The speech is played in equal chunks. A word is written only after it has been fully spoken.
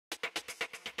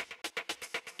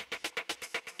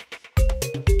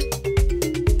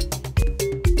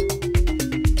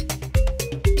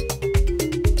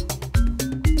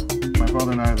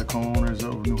grandfather and I are the co-owners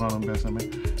of New Harlem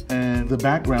Besame. And the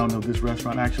background of this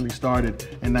restaurant actually started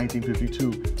in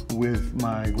 1952 with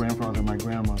my grandfather and my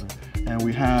grandmother. And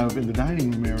we have in the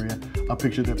dining room area a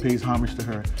picture that pays homage to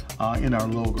her in our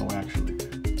logo, actually.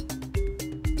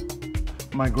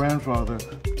 My grandfather,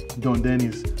 Don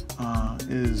Dennis,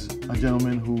 is a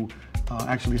gentleman who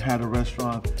actually had a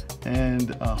restaurant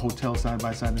and a hotel side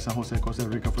by side in San Jose, Costa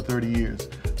Rica for 30 years.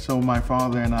 So my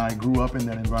father and I grew up in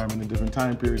that environment in different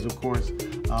time periods, of course,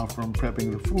 from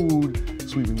prepping the food,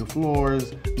 sweeping the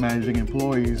floors, managing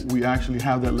employees. We actually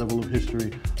have that level of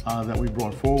history that we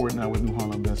brought forward now with New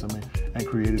Harlem Besame and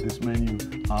created this menu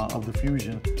of the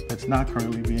fusion that's not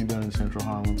currently being done in Central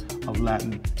Harlem of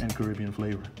Latin and Caribbean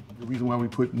flavor. The reason why we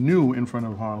put new in front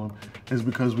of Harlem is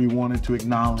because we wanted to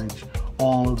acknowledge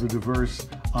all of the diverse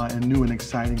and new and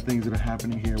exciting things that are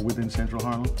happening here within Central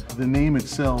Harlem. The name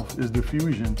itself is the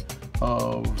fusion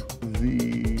of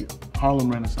the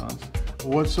Harlem Renaissance.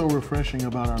 What's so refreshing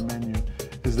about our menu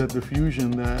is that the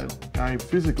fusion that I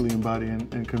physically embody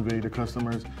and convey to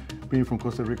customers, being from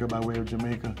Costa Rica by way of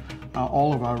Jamaica,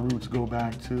 all of our roots go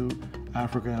back to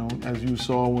Africa. And as you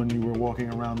saw when you were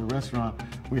walking around the restaurant,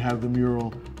 we have the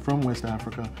mural from West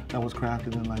Africa that was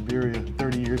crafted in Liberia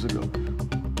 30 years ago.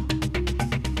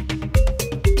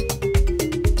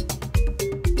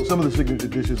 Some of the signature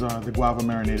dishes are the guava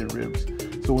marinated ribs.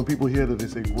 So when people hear that they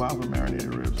say guava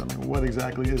marinated ribs, I mean, what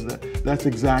exactly is that? That's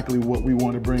exactly what we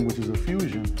want to bring, which is a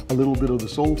fusion, a little bit of the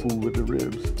soul food with the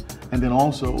ribs, and then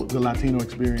also the Latino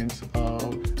experience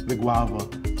of the guava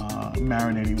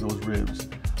marinating those ribs,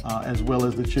 as well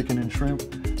as the chicken and shrimp,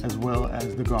 as well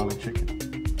as the garlic chicken.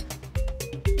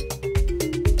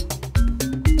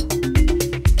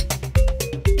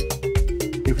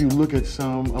 If you look at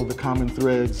some of the common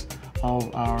threads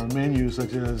of our menus,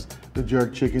 such as the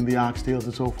jerk chicken, the oxtails,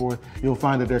 and so forth, you'll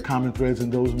find that there are common threads in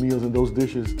those meals and those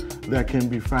dishes that can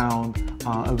be found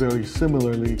very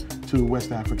similarly to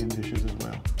West African dishes as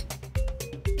well.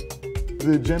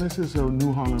 The genesis of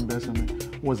New Harlem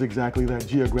Besame was exactly that,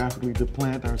 geographically, to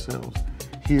plant ourselves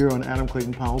here on Adam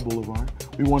Clayton Powell Boulevard.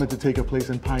 We wanted to take a place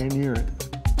and pioneer it.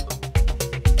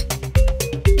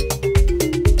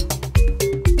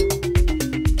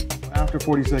 After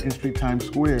 42nd Street, Times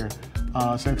Square,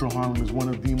 Central Harlem is one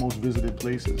of the most visited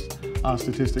places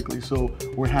statistically. So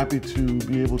we're happy to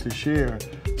be able to share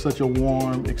such a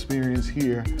warm experience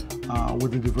here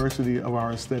with the diversity of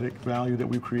our aesthetic value that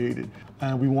we've created.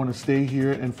 And we want to stay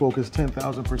here and focus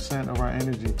 10,000% of our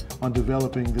energy on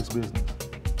developing this business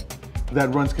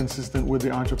that runs consistent with the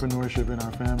entrepreneurship in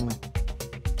our family.